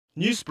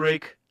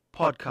Newsbreak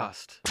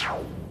Podcast.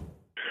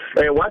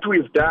 What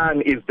we've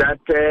done is that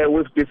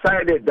we've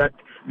decided that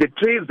the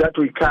trees that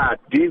we cut,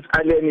 these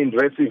alien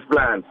invasive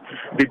plants,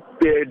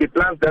 the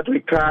plants that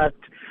we cut,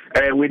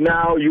 we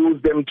now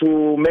use them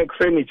to make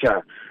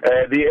furniture.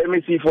 The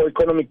MEC for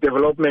Economic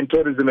Development,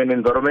 Tourism and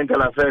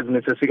Environmental Affairs,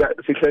 Mr.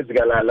 Sihlezi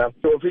Galala,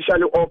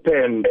 officially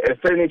opened a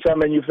furniture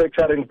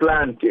manufacturing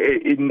plant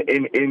in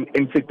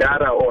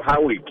Sidara or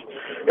Howick,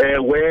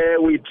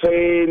 where we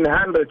train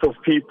hundreds of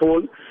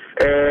people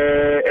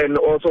and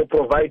also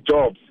provide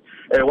jobs.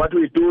 What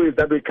we do is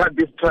that we cut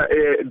these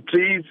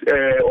trees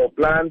or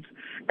plants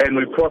and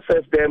we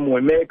process them, we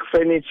make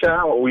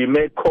furniture, we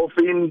make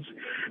coffins,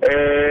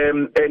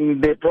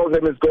 and the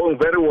program is going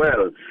very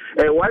well.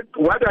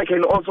 What I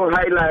can also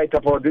highlight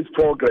about this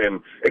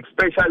program,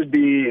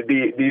 especially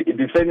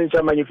the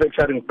furniture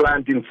manufacturing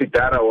plant in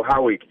Sidara or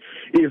Howick,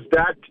 is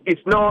that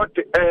it's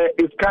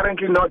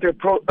currently not a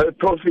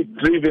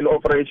profit-driven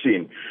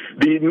operation.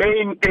 The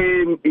main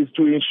aim is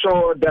to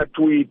ensure that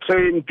we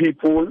train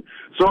people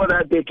so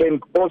that they can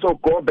also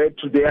go back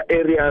to their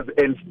areas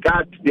and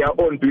start their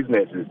own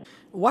businesses.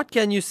 What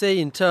can you say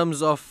in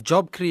terms of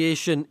job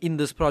creation in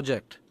this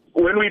project?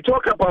 When we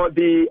talk about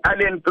the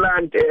alien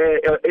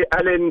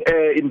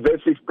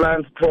invasive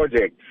plants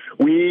project,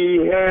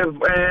 we have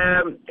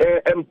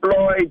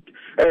employed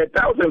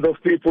thousands of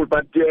people,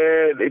 but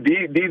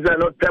these are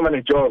not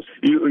permanent jobs.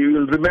 You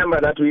will remember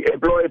that we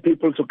employ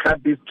people to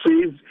cut these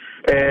trees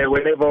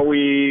whenever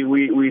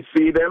we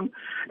see them.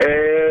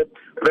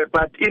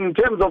 But in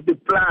terms of the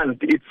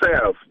plant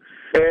itself,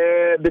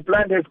 the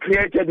plant has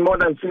created more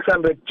than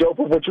 600 job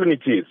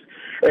opportunities.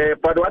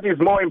 But what is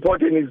more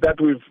important is that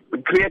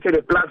we've created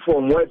a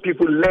platform where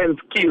people learn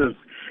skills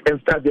and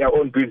start their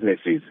own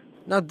businesses.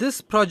 Now, this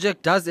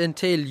project does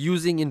entail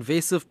using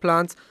invasive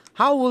plants.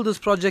 How will this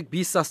project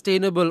be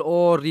sustainable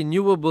or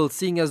renewable,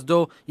 seeing as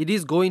though it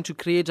is going to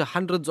create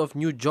hundreds of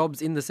new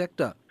jobs in the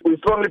sector? We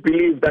strongly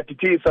believe that it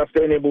is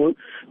sustainable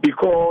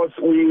because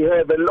we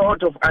have a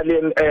lot of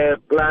alien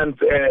plants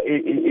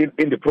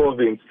in the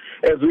province.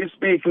 As we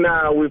speak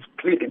now, we've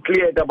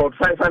cleared about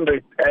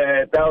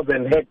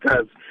 500,000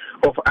 hectares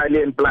of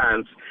alien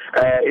plants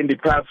in the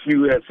past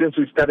few years since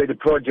we started the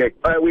project.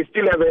 We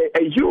still have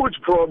a huge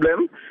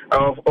problem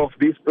of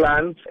these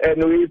plants,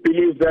 and we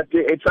believe that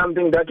it's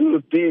something that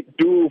we'll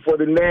do for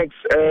the next,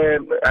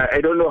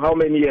 I don't know how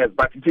many years,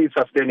 but it is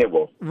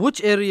sustainable.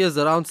 Which areas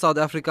around South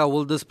Africa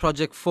will this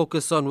project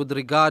focus on with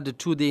regard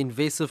to the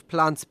invasive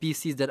plant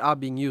species that are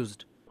being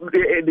used?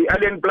 The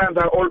alien plants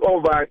are all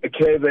over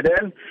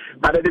KZN,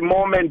 but at the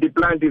moment the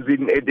plant is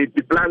in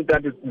the plant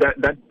that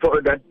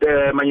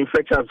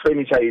manufactures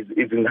furniture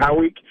is in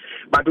Howick.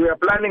 But we are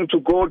planning to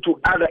go to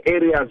other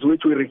areas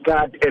which we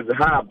regard as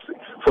hubs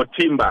for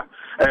timber.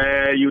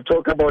 You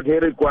talk about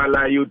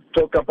Herikwala, you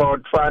talk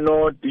about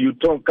Fanot, you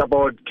talk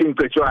about King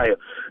Pechwayo.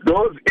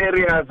 Those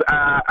areas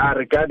are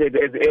regarded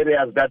as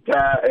areas that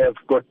have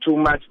got too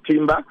much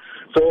timber.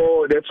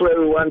 So that's where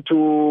we want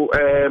to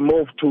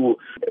move to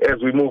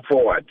as we move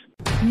forward.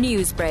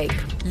 Newsbreak,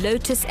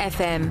 Lotus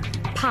FM,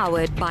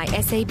 powered by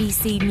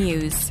SABC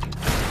News.